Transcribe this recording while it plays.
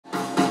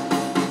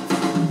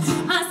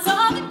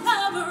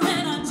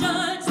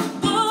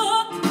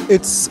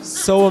It's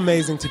so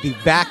amazing to be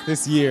back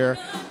this year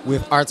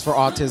with Arts for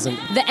Autism.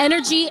 The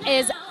energy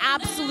is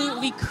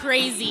absolutely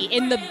crazy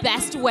in the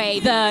best way.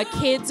 The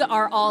kids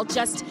are all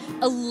just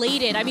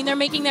elated. I mean, they're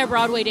making their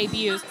Broadway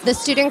debuts. The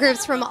student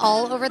groups from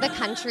all over the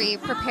country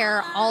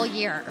prepare all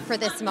year for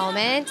this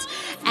moment,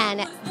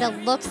 and the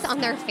looks on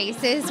their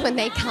faces when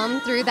they come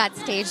through that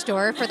stage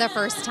door for the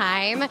first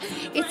time,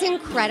 it's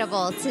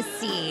incredible to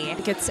see.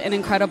 It's an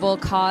incredible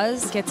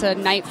cause. It's a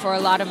night for a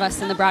lot of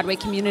us in the Broadway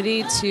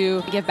community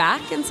to give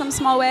back in some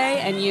small way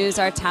and use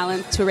our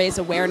talent to raise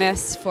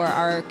awareness for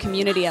our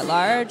community at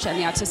large and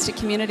the autistic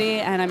community,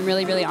 and I'm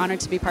really, really honored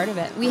to be part of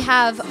it. We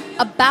have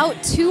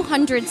about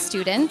 200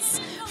 students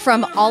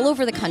from all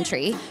over the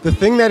country. The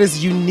thing that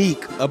is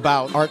unique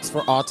about Arts for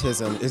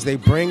Autism is they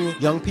bring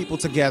young people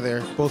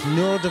together, both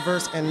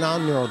neurodiverse and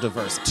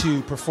non-neurodiverse,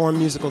 to perform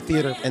musical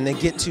theater, and they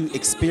get to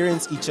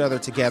experience each other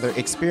together,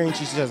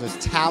 experience each other's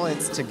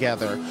talents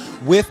together,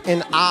 with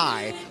an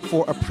eye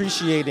for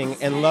appreciating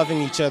and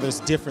loving each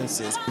other's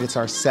differences. It's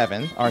our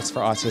 7th Arts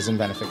for Autism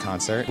benefit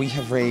concert. We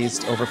have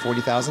raised over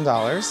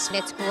 $40,000.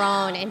 It's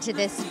grown into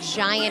this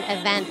giant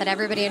event that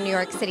everybody in New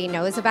York City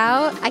knows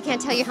about. I can't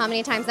tell you how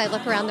many times I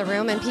look around the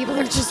room and people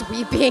are just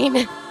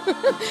weeping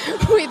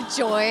with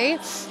joy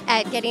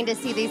at getting to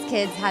see these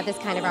kids have this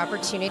kind of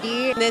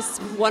opportunity.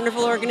 This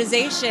wonderful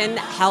organization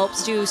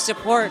helps to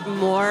support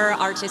more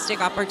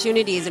artistic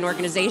opportunities and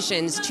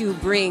organizations to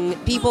bring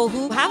people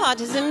who have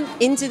autism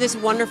into this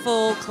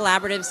wonderful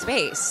collaborative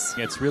space.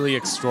 It's really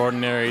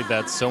extraordinary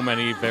that so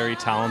many very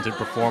talented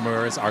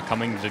performers are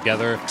coming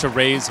together to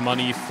raise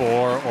money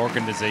for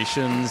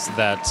organizations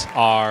that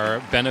are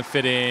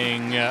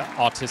benefiting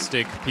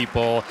autistic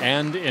people,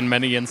 and in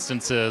many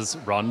instances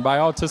run by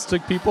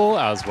autistic people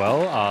as well,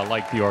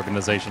 like the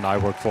organization I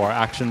work for,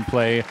 Action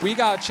Play. We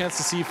got a chance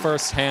to see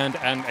firsthand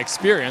and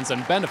experience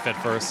and benefit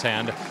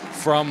firsthand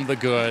from the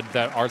good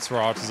that Arts for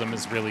Autism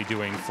is really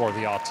doing for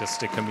the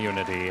autistic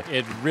community.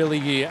 It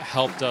really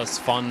helped us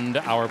fund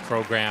our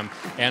program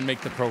and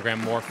make the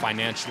program more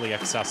financially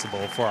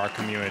accessible for our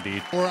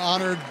community. We're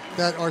honored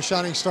that our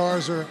shining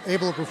stars are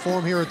able to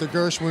perform here at the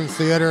Gershwin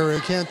Theater. I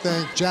can't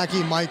thank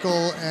Jackie,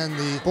 Michael, and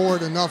the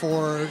board enough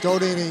for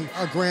donating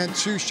a grant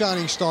to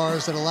Shining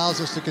Stars that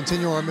allows us to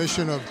continue our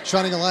mission of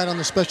shining a light on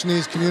the special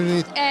needs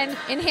community and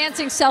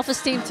enhancing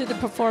self-esteem through the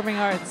performing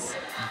arts.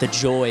 The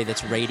joy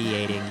that's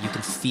radiating, you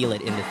can feel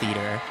it in the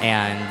theater,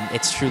 and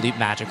it's truly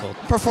magical.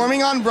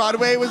 Performing on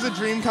Broadway was a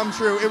dream come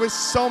true. It was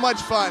so much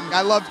fun.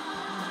 I loved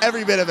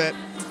every bit of it.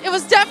 It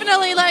was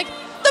definitely like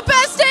the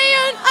best day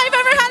I've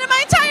ever had in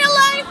my entire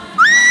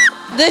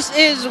life. This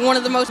is one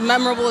of the most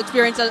memorable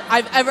experiences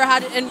I've ever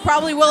had and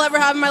probably will ever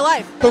have in my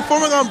life.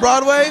 Performing on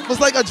Broadway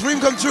was like a dream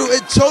come true.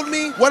 It showed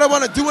me what I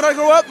want to do when I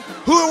grow up,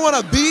 who I want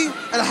to be,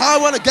 and how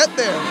I want to get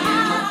there.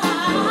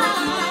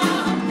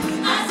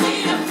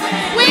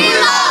 We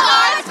love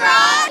Arts for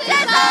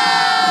Autism!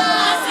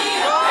 I see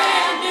a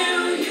brand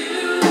new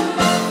you.